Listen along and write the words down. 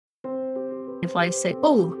If I say,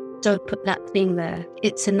 oh, don't put that thing there,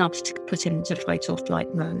 it's enough to put him into fight or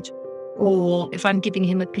flight mode. Or if I'm giving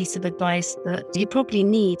him a piece of advice that he probably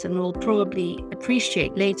needs and will probably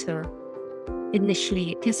appreciate later,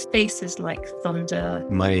 initially his face is like thunder.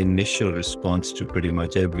 My initial response to pretty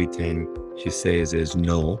much everything she says is,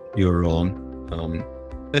 no, you're wrong.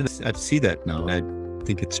 And I see that now. I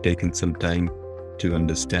think it's taken some time to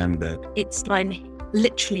understand that. It's like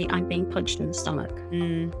literally I'm being punched in the stomach.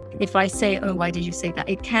 If I say, oh, why did you say that?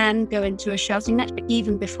 It can go into a shouting match. But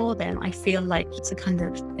even before then, I feel like it's a kind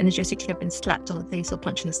of energetically I've been slapped on the face or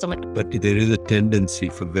punched in the stomach. But there is a tendency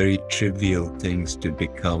for very trivial things to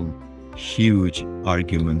become huge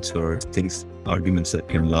arguments or arguments that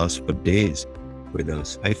can last for days with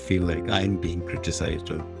us. I feel like I'm being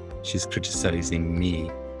criticized or she's criticizing me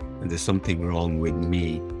and there's something wrong with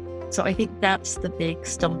me. So I think that's the big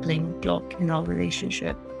stumbling block in our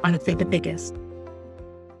relationship. I would say the biggest.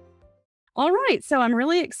 All right. So I'm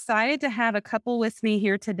really excited to have a couple with me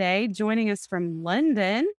here today, joining us from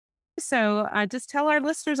London. So just tell our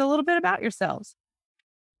listeners a little bit about yourselves.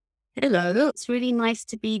 Hello. It's really nice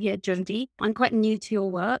to be here, Jodie. I'm quite new to your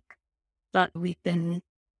work, but we've been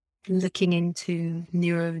looking into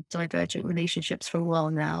neurodivergent relationships for a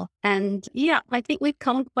while now. And yeah, I think we've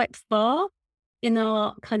come quite far in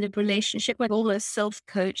our kind of relationship. We're almost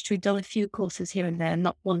self-coached. We've done a few courses here and there,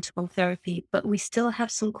 not one-to-one therapy, but we still have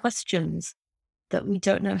some questions that we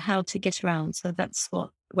don't know how to get around. So that's what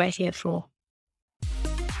we're here for.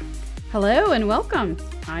 Hello and welcome.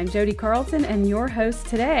 I'm Jodie Carlton and your host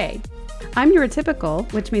today. I'm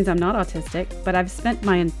neurotypical, which means I'm not autistic, but I've spent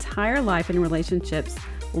my entire life in relationships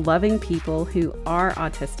loving people who are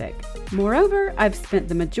autistic. Moreover, I've spent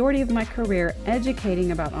the majority of my career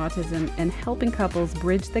educating about autism and helping couples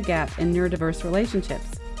bridge the gap in neurodiverse relationships.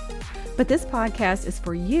 But this podcast is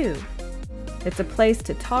for you. It's a place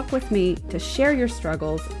to talk with me, to share your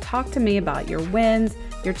struggles, talk to me about your wins,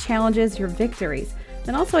 your challenges, your victories,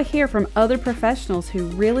 and also hear from other professionals who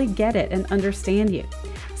really get it and understand you.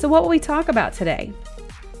 So what will we talk about today?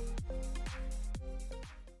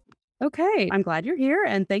 Okay, I'm glad you're here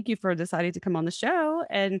and thank you for deciding to come on the show.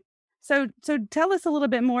 And so tell us a little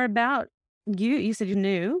bit more about you. You said you're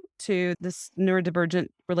new to this neurodivergent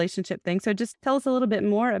relationship thing. So just tell us a little bit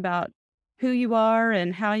more about who you are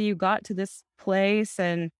and how you got to this place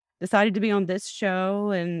and decided to be on this show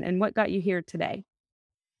and what got you here today.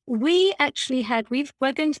 We actually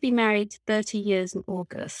we're going to be married 30 years in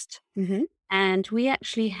August. Mm-hmm. And we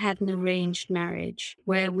actually had an arranged marriage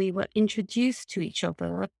where we were introduced to each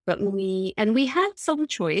other, but we had some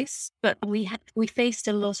choice, but we faced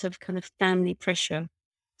a lot of kind of family pressure.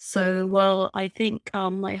 So while I think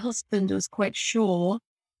my husband was quite sure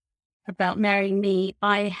about marrying me,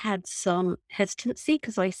 I had some hesitancy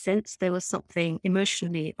because I sensed there was something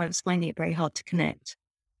emotionally, I was finding it very hard to connect.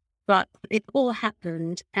 But it all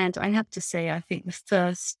happened. And I have to say, I think the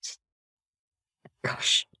first,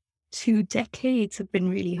 2 decades have been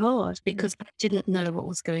really hard because I didn't know what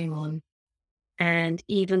was going on. And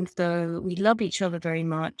even though we love each other very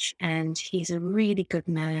much and he's a really good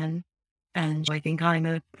man and I think I'm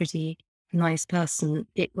a pretty nice person,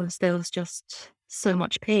 there was just so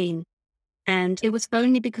much pain. And it was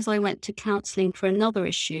only because I went to counseling for another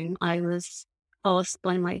issue. I was asked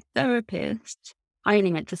by my therapist, I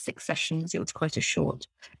only went for 6 sessions. It was quite a short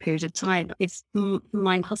period of time. If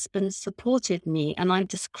my husband supported me and I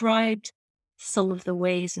described some of the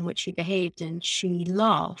ways in which he behaved and she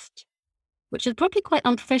laughed, which is probably quite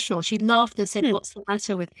unprofessional. She laughed and said, what's the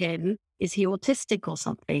matter with him? Is he autistic or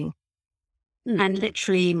something? And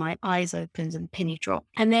literally my eyes opened and penny dropped.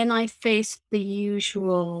 And then I faced the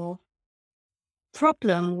usual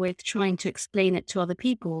problem with trying to explain it to other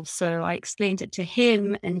people. So I explained it to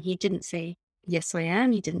him and he didn't say, yes, I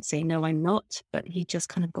am. He didn't say, no, I'm not. But he just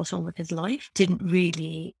kind of got on with his life. Didn't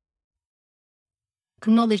really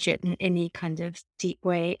acknowledge it in any kind of deep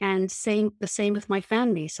way. And the same with my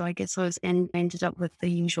family. So I guess I ended up with the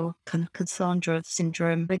usual kind of Cassandra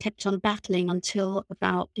syndrome. I kept on battling until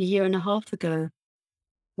about a year and a half ago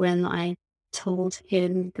when I told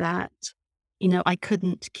him that, I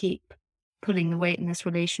couldn't keep pulling the weight in this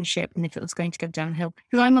relationship and if it was going to go downhill.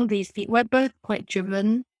 Because I'm one of these people, we're both quite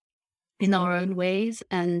driven in our own ways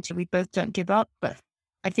and we both don't give up. But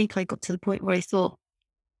I think I got to the point where I thought,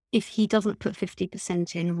 if he doesn't put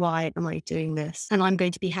 50% in, why am I doing this? And I'm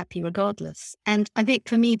going to be happy regardless. And I think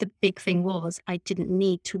for me, the big thing was I didn't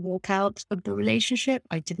need to walk out of the relationship.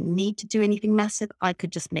 I didn't need to do anything massive. I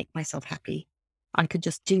could just make myself happy. I could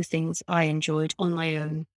just do things I enjoyed on my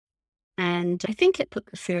own. And I think it put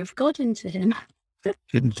the fear of God into him.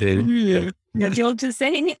 Didn't it? Do you want to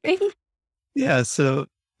say anything? Yeah. So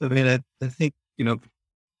I mean, I think,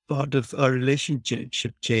 part of our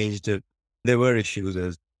relationship changed. There were issues,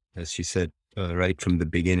 as she said, right from the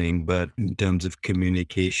beginning, but in terms of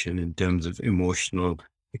communication, in terms of emotional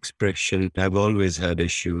expression, I've always had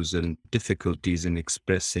issues and difficulties in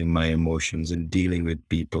expressing my emotions and dealing with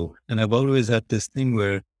people. And I've always had this thing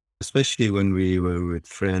where, especially when we were with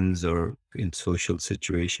friends or in social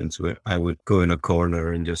situations, where I would go in a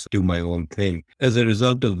corner and just do my own thing. As a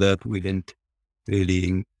result of that, we didn't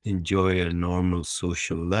really enjoy a normal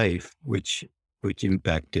social life, which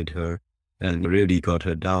impacted her and really got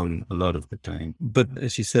her down a lot of the time. But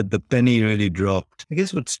as she said, the penny really dropped. I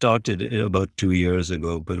guess what started about 2 years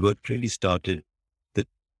ago, but what really started the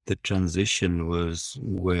the transition was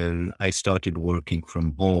when I started working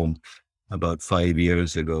from home about 5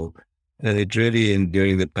 years ago. And it really,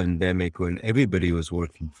 during the pandemic, when everybody was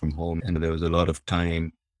working from home and there was a lot of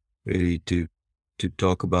time really to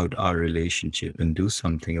talk about our relationship and do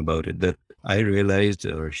something about it, that I realized,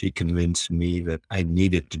 or she convinced me, that I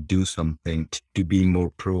needed to do something to be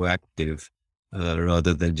more proactive,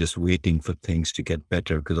 rather than just waiting for things to get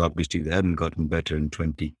better, because obviously they hadn't gotten better in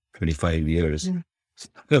 25 years. Mm.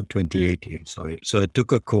 28 years, sorry. So I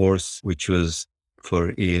took a course which was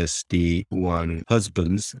for ASD1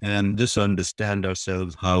 husbands, and just understand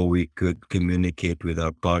ourselves, how we could communicate with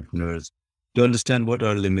our partners, to understand what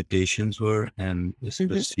our limitations were, and just to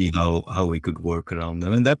Mhm. see how we could work around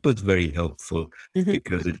them. And that was very helpful Mhm.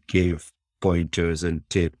 because it gave pointers and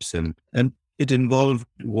tips, and it involved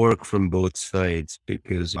work from both sides,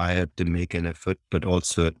 because I had to make an effort, but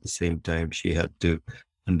also at the same time, she had to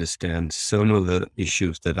understand some of the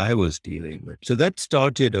issues that I was dealing with. So that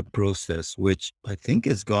started a process which I think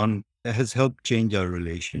has helped change our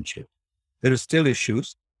relationship. There are still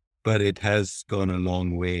issues, but it has gone a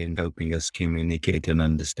long way in helping us communicate and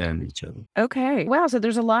understand each other. Okay. Wow. So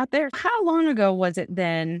there's a lot there. How long ago was it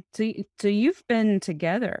then? So you've been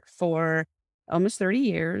together for almost 30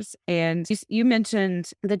 years. And you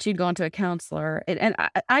mentioned that you'd gone to a counselor. And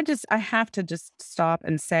I have to just stop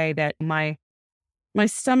and say that my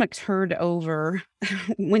stomach turned over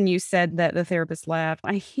when you said that the therapist left.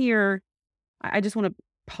 I just want to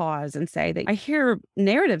pause and say that I hear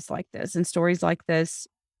narratives like this and stories like this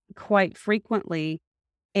quite frequently.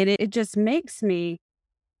 And it just makes me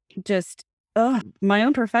just, ugh, my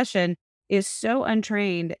own profession is so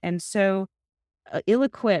untrained and so ill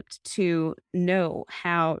equipped to know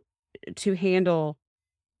how to handle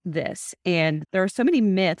this. And there are so many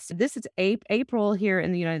myths. This is April here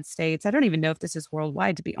in the United States. I don't even know if this is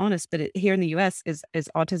worldwide, to be honest, but here in the US is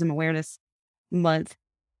Autism Awareness Month.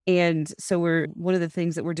 And so one of the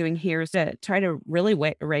things that we're doing here is to try to really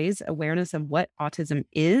raise awareness of what autism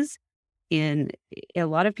is. And a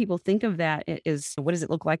lot of people think of that is what does it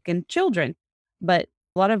look like in children? But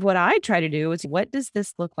a lot of what I try to do is what does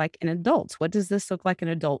this look like in adults? What does this look like in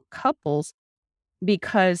adult couples?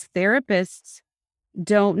 Because therapists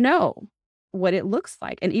don't know what it looks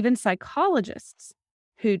like. And even psychologists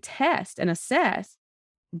who test and assess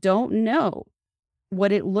don't know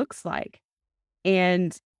what it looks like.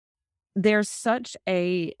 And there's such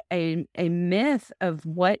a myth of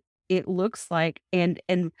what it looks like. And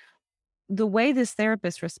the way this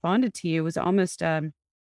therapist responded to you was almost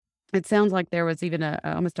it sounds like there was even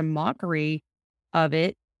almost a mockery of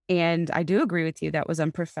it. And I do agree with you, that was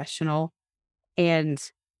unprofessional. And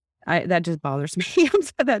that just bothers me.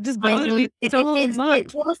 That just I bothers know me so much.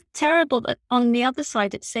 it was terrible, but on the other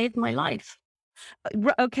side, it saved my life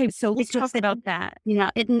Okay, so let's because talk about that.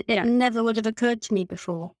 it Yeah. never would have occurred to me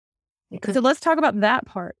before because So let's talk about that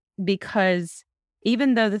part because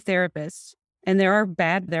even though the therapist and there are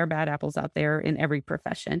bad apples out there in every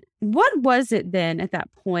profession. What was it then at that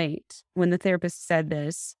point when the therapist said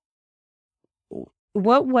this?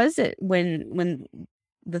 What was it when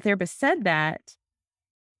the therapist said that?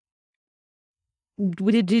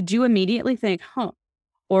 Did you immediately think, "Huh,"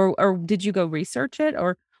 or did you go research it?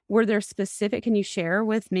 Or were there specific can you share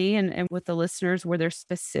with me and with the listeners, were there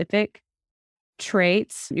specific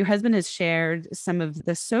traits? Your husband has shared some of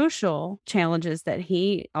the social challenges that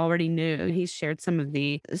he already knew. He's shared some of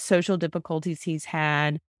the social difficulties he's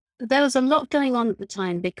had. there was a lot going on at the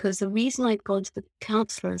time because the reason I'd gone to the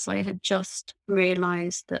counselor is I had just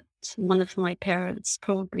realized that one of my parents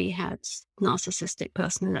probably had narcissistic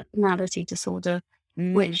personality disorder,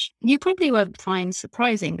 Mm, which you probably won't find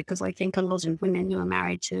surprising because I think a lot of women who are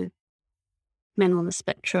married to men on the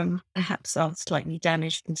spectrum perhaps are slightly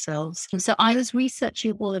damaged themselves. And so I was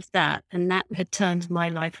researching all of that, and that had turned my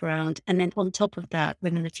life around. And then on top of that,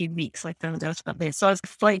 within a few weeks, I found out about this. So I was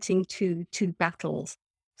fighting two battles.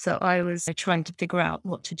 So I was trying to figure out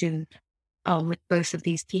what to do. with both of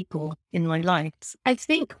these people in my life. I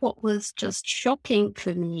think what was just shocking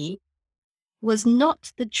for me was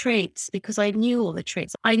not the traits, because I knew all the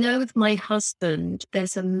traits. I know with my husband,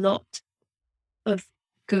 there's a lot of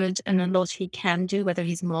good and a lot he can do, whether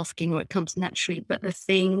he's masking or it comes naturally. But the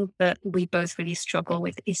thing that we both really struggle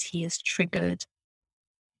with is he is triggered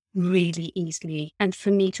really easily. And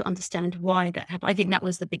for me to understand why that happened, I think that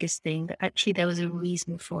was the biggest thing, that actually there was a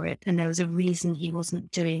reason for it. And there was a reason he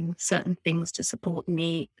wasn't doing certain things to support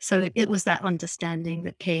me. So it was that understanding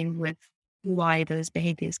that came with why those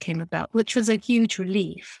behaviors came about, which was a huge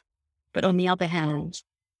relief. But on the other hand,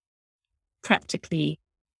 practically,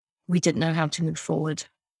 we didn't know how to move forward.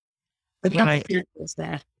 But the opportunity was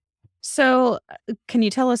there. So can you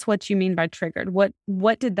tell us what you mean by triggered? What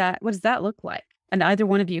does that look like? And either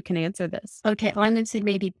one of you can answer this. Okay, I'm going to say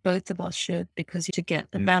maybe both of us should, because to get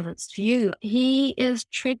the balanced view, he is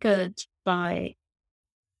triggered by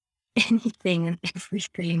anything and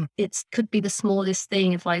everything. It could be the smallest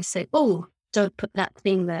thing. If I say, "Oh, don't put that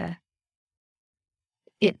thing there,"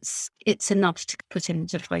 it's enough to put him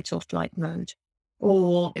into fight or flight mode.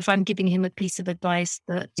 Or if I'm giving him a piece of advice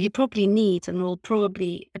that you probably need and will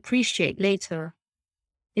probably appreciate later,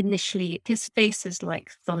 initially his face is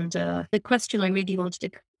like thunder. The question I really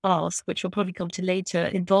wanted to ask, which we'll probably come to later,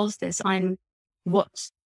 involves this. I'm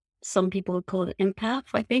what some people would call an empath,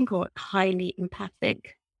 I think, or highly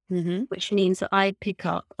empathic, which means that I pick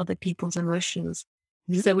up other people's emotions.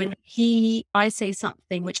 So when I say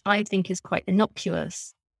something which I think is quite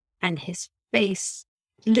innocuous, and his face,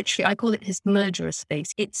 literally, I call it his murderous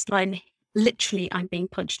face. It's like literally I'm being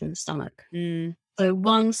punched in the stomach. So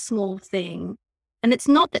one small thing, and it's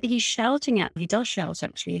not that he's shouting at me. He does shout,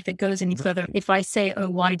 actually, if it goes any further. If I say,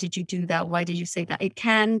 "Oh, why did you do that? Why did you say that?" It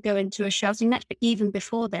can go into a shouting match. But even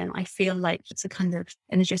before then, I feel like it's a kind of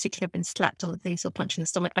energetically I've been slapped on the face or punched in the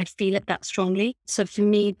stomach. I feel it that strongly. So for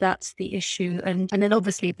me, that's the issue. And then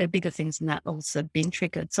obviously there are bigger things than that also being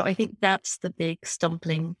triggered. So I think that's the big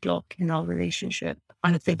stumbling block in our relationship.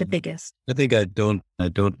 I would say the biggest. I think I don't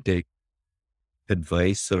take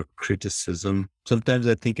advice or criticism. Sometimes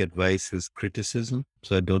I think advice is criticism,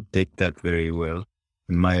 so I don't take that very well.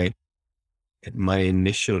 My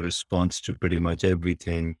initial response to pretty much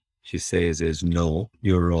everything she says is, "No,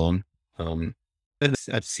 you're wrong." And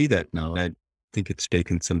I see that now. I think it's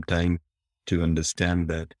taken some time to understand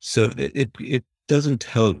that. So it doesn't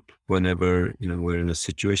help whenever we're in a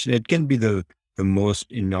situation. It can be the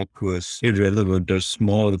most innocuous, irrelevant, or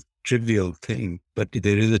small, trivial thing, but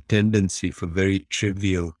there is a tendency for very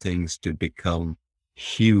trivial things to become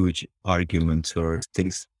huge arguments, or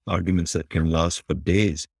arguments that can last for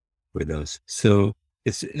days with us. So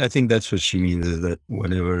I think that's what she means, is that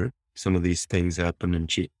whenever some of these things happen and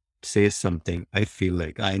she says something, I feel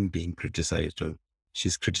like I'm being criticized, or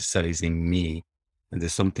she's criticizing me, and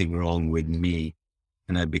there's something wrong with me,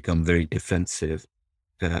 and I become very defensive.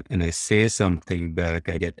 And I say something back,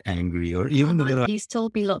 I get angry, or even though He's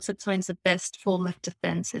told me lots of times the best form of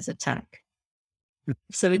defense is attack.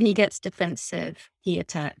 So when he gets defensive, he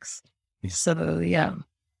attacks. So yeah.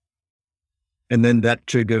 And then that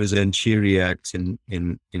triggers, and she reacts in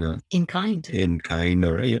kind,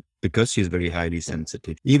 or because she's very highly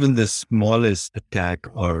sensitive. Even the smallest attack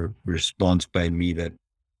or response by me that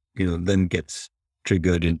then gets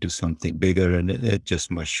triggered into something bigger, and it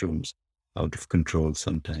just mushrooms out of control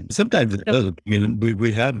sometimes. Sometimes it doesn't. I mean,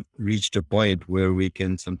 we have reached a point where we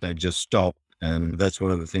can sometimes just stop. And that's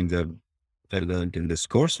one of the things that I learned in this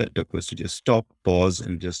course I took, was to just stop, pause,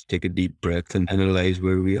 and just take a deep breath and analyze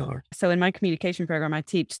where we are. So in my communication program, I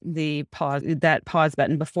teach that pause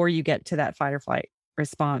button before you get to that fight or flight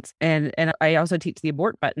response. And I also teach the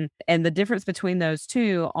abort button. And the difference between those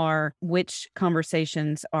two are which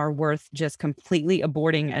conversations are worth just completely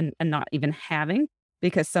aborting and not even having.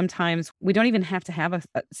 Because sometimes we don't even have to have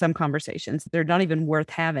some conversations. They're not even worth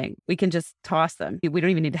having. We can just toss them. We don't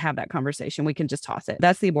even need to have that conversation. We can just toss it.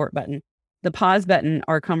 That's the abort button. The pause button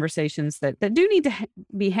are conversations that do need to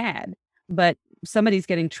be had, but somebody's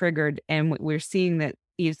getting triggered, and we're seeing that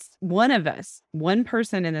one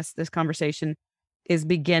person in this conversation is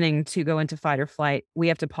beginning to go into fight or flight. We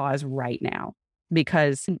have to pause right now,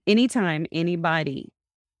 because anytime anybody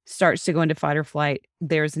starts to go into fight or flight,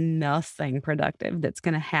 there's nothing productive that's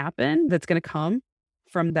going to happen, that's going to come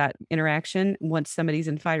from that interaction once somebody's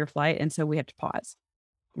in fight or flight. And so we have to pause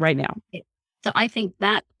right now. So I think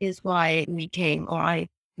that is why I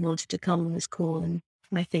wanted to come on this call. And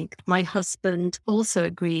I think my husband also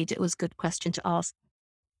agreed it was a good question to ask.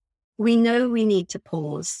 We know we need to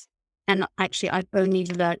pause. And actually, I've only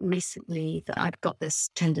learned recently that I've got this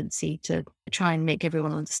tendency to try and make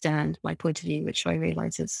everyone understand my point of view, which I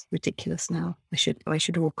realize is ridiculous now. I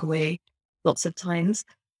should walk away lots of times.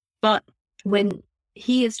 But when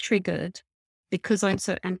he is triggered, because I'm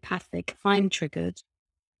so empathic, if I'm triggered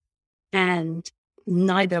and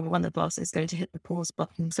neither one of us is going to hit the pause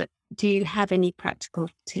button. So do you have any practical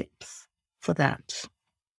tips for that?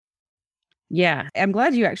 Yeah, I'm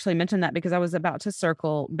glad you actually mentioned that because I was about to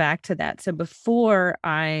circle back to that. So before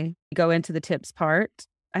I go into the tips part,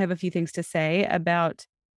 I have a few things to say about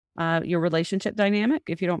your relationship dynamic,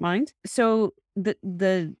 if you don't mind. So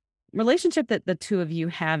the relationship that the two of you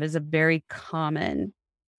have is a very common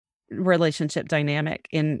relationship dynamic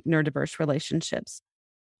in neurodiverse relationships.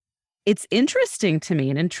 It's interesting to me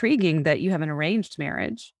and intriguing that you have an arranged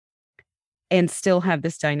marriage and still have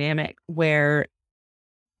this dynamic where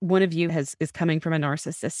one of you is coming from a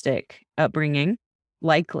narcissistic upbringing,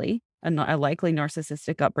 likely a likely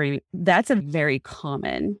narcissistic upbringing. That's a very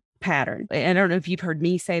common pattern. And I don't know if you've heard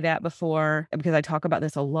me say that before because I talk about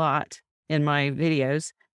this a lot in my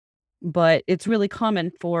videos, but it's really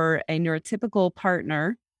common for a neurotypical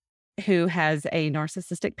partner who has a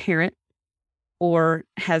narcissistic parent or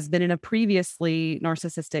has been in a previously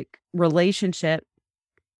narcissistic relationship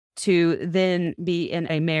to then be in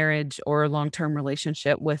a marriage or a long-term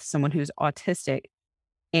relationship with someone who's autistic.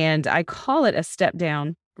 And I call it a step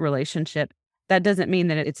down relationship. That doesn't mean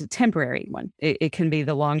that it's a temporary one. It can be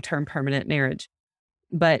the long-term permanent marriage.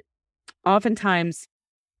 But oftentimes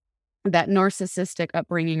that narcissistic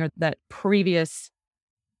upbringing or that previous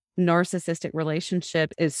narcissistic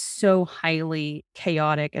relationship is so highly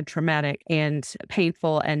chaotic and traumatic and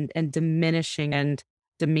painful and diminishing and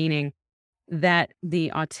demeaning that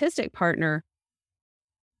the autistic partner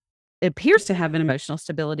appears to have an emotional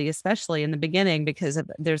stability, especially in the beginning, because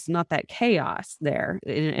there's not that chaos there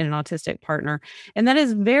in an autistic partner. And that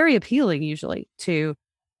is very appealing usually to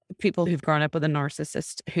people who've grown up with a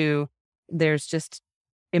narcissist who there's just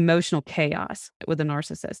emotional chaos with a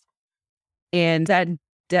narcissist. And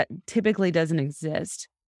that typically doesn't exist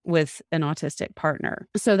with an autistic partner.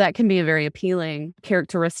 So that can be a very appealing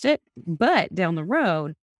characteristic. But down the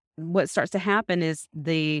road, what starts to happen is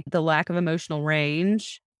the lack of emotional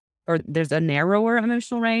range, or there's a narrower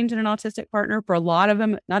emotional range in an autistic partner. For a lot of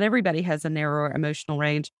them, not everybody has a narrower emotional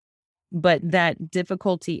range, but that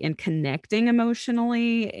difficulty in connecting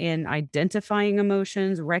emotionally, in identifying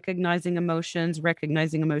emotions, recognizing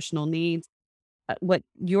emotional needs. What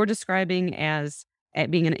you're describing as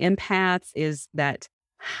being an empath is that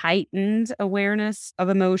heightened awareness of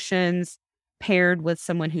emotions paired with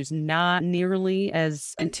someone who's not nearly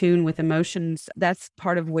as in tune with emotions. That's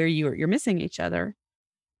part of where you're missing each other.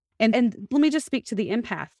 And let me just speak to the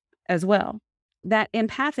empath as well. That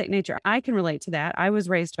empathic nature, I can relate to that. I was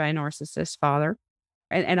raised by a narcissist father,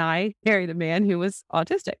 and I married a man who was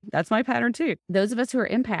autistic. That's my pattern too. Those of us who are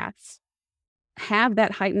empaths have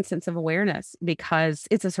that heightened sense of awareness because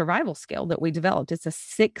it's a survival skill that we developed. It's a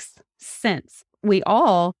sixth sense. We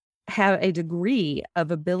all have a degree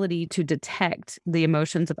of ability to detect the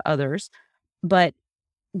emotions of others. But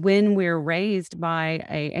when we're raised by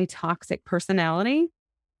a toxic personality,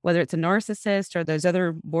 whether it's a narcissist or those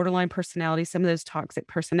other borderline personalities, some of those toxic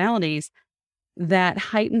personalities, that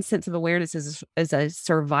heightened sense of awareness is a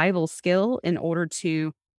survival skill in order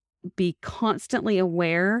to be constantly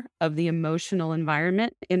aware of the emotional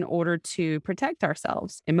environment in order to protect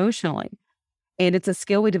ourselves emotionally. And it's a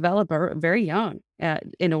skill we develop very young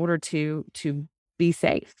in order to be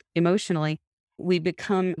safe emotionally. We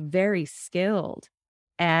become very skilled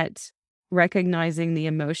at recognizing the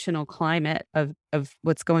emotional climate of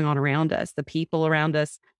what's going on around us, the people around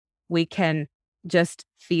us. We can just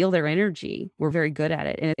feel their energy. We're very good at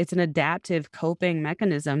it. And it's an adaptive coping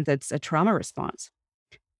mechanism that's a trauma response.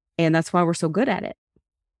 And that's why we're so good at it.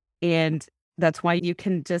 And that's why you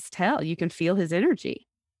can just tell, you can feel his energy.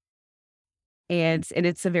 And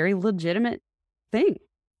it's a very legitimate thing.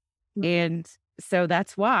 And so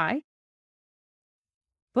that's why.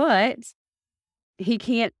 But he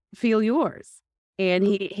can't feel yours. And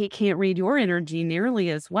he can't read your energy nearly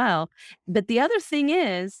as well. But the other thing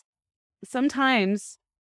is, sometimes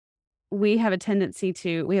we have a tendency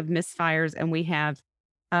we have misfires and we have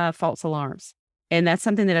false alarms. And that's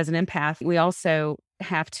something that as an empath, we also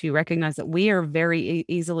have to recognize that we are very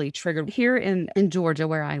easily triggered. Here in Georgia,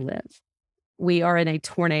 where I live, we are in a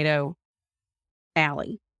tornado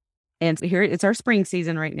alley. And here it's our spring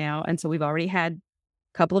season right now. And so we've already had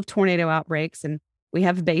a couple of tornado outbreaks and we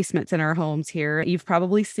have basements in our homes here. You've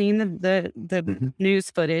probably seen the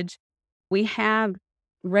news footage. We have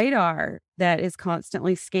radar that is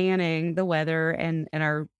constantly scanning the weather and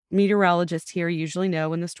our meteorologists here usually know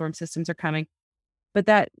when the storm systems are coming, but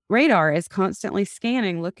that radar is constantly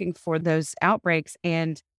scanning, looking for those outbreaks.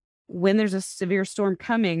 And when there's a severe storm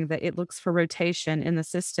coming, that it looks for rotation in the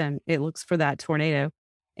system, it looks for that tornado.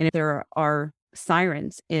 And if there are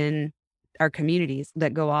sirens in our communities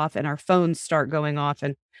that go off and our phones start going off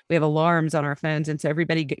and we have alarms on our phones. And so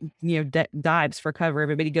everybody, dives for cover.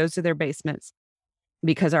 Everybody goes to their basements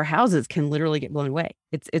because our houses can literally get blown away.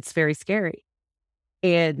 It's very scary.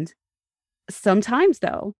 And sometimes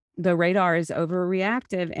though, the radar is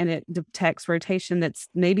overreactive and it detects rotation that's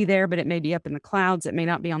maybe there, but it may be up in the clouds. It may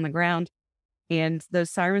not be on the ground. And those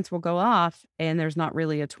sirens will go off and there's not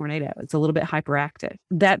really a tornado. It's a little bit hyperactive.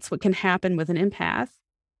 That's what can happen with an empath.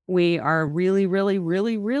 We are really, really,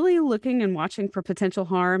 really, really looking and watching for potential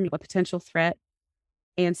harm, a potential threat.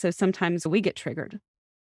 And so sometimes we get triggered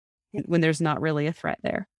when there's not really a threat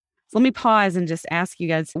there. So let me pause and just ask you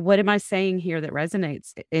guys, what am I saying here that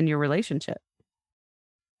resonates in your relationship?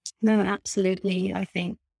 No, absolutely. I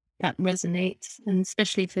think that resonates, and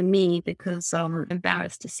especially for me, because I'm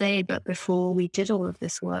embarrassed to say, but before we did all of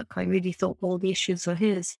this work, I really thought all the issues were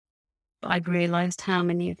his. But I've realized how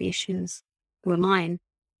many of the issues were mine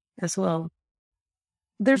as well.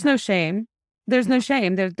 There's no shame. There's no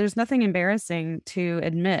shame. There's nothing embarrassing to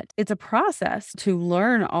admit. It's a process to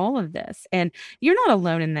learn all of this. And you're not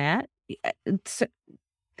alone in that.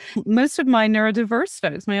 Most of my neurodiverse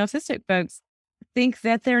folks, my autistic folks, think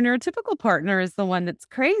that their neurotypical partner is the one that's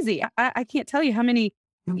crazy. I can't tell you how many,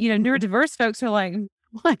 neurodiverse folks are like,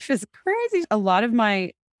 life is crazy. A lot of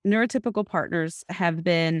my neurotypical partners have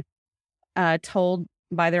been told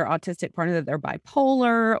by their autistic partner that they're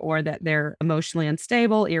bipolar or that they're emotionally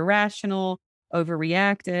unstable, irrational,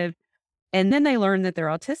 overreactive. And then they learn that they're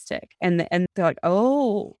autistic and they're like,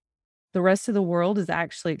 oh, the rest of the world is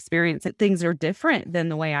actually experiencing things are different than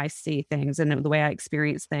the way I see things and the way I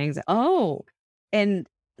experience things. Oh, and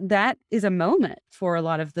that is a moment for a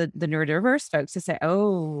lot of the neurodiverse folks to say,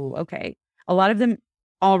 oh, okay. A lot of them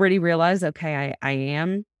already realize, okay, I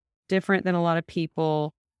am different than a lot of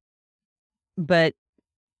people, but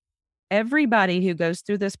everybody who goes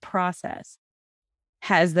through this process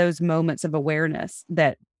has those moments of awareness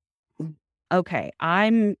that, okay,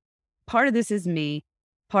 I'm part of this is me.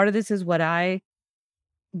 Part of this is what I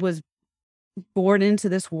was born into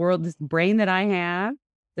this world, this brain that I have,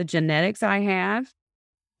 the genetics I have,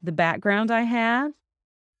 the background I have,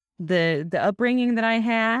 the upbringing that I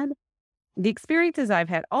had, the experiences I've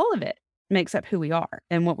had, all of it makes up who we are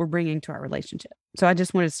and what we're bringing to our relationship. So I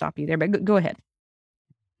just wanted to stop you there, but go ahead.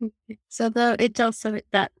 So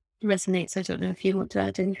that resonates. I don't know if you want to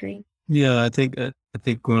add anything. Yeah, I think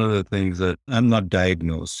one of the things that I'm not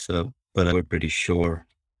diagnosed, but I'm pretty sure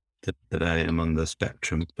that I am on the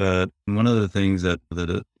spectrum. But one of the things that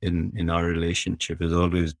in our relationship has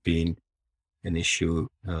always been an issue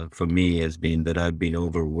for me has been that I've been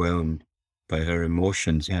overwhelmed by her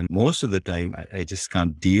emotions, and most of the time I just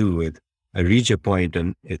can't deal with. I reach a point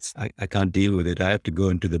and I can't deal with it. I have to go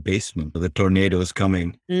into the basement. The tornado is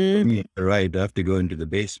coming. Right. I have to go into the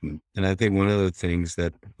basement. And I think one of the things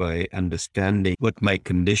that by understanding what my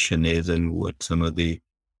condition is and what some of the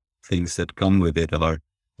things that come with it are,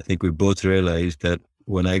 I think we both realized that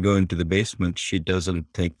when I go into the basement, she doesn't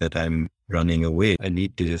think that I'm running away. I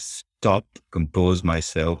need to just stop, compose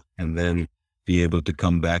myself, and then be able to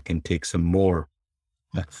come back and take some more.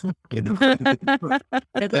 And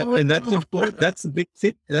that's important. That's a big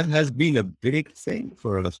thing. That has been a big thing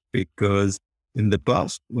for us, because in the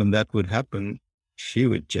past, when that would happen, she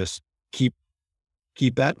would just keep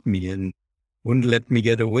at me and wouldn't let me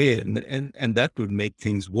get away, and that would make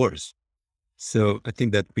things worse. So I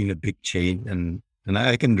think that's been a big change, and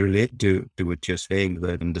I can relate to what you're saying,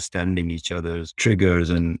 that understanding each other's triggers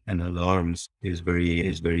and alarms is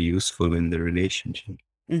very useful in the relationship.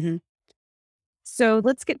 Mm-hmm. So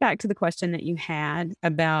let's get back to the question that you had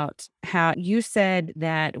about how you said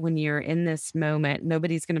that when you're in this moment,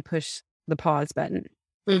 nobody's going to push the pause button.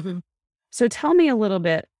 Mm-hmm. So tell me a little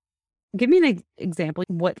bit, give me an example,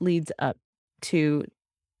 what leads up to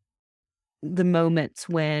the moments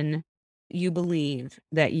when you believe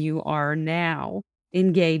that you are now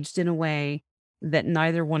engaged in a way that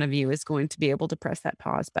neither one of you is going to be able to press that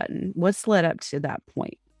pause button. What's led up to that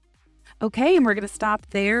point? Okay, and we're going to stop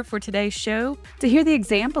there for today's show to hear the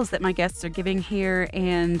examples that my guests are giving here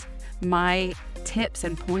and my tips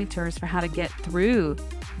and pointers for how to get through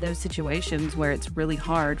those situations where it's really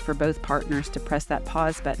hard for both partners to press that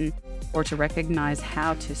pause button or to recognize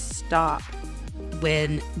how to stop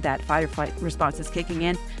when that fight or flight response is kicking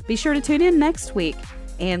in. Be sure to tune in next week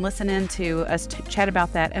and listen in to us chat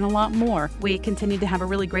about that and a lot more. We continue to have a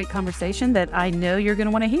really great conversation that I know you're going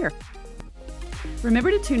to want to hear.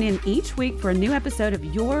 Remember to tune in each week for a new episode of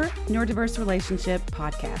your Neurodiverse Relationship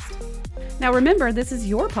podcast. Now remember, this is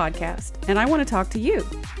your podcast, and I want to talk to you.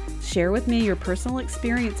 Share with me your personal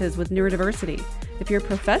experiences with neurodiversity. If you're a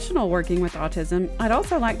professional working with autism, I'd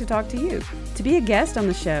also like to talk to you. To be a guest on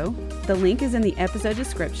the show, the link is in the episode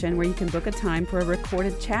description where you can book a time for a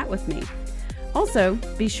recorded chat with me. Also,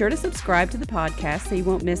 be sure to subscribe to the podcast so you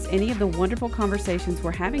won't miss any of the wonderful conversations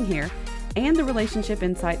we're having here and the relationship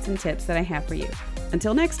insights and tips that I have for you.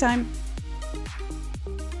 Until next time.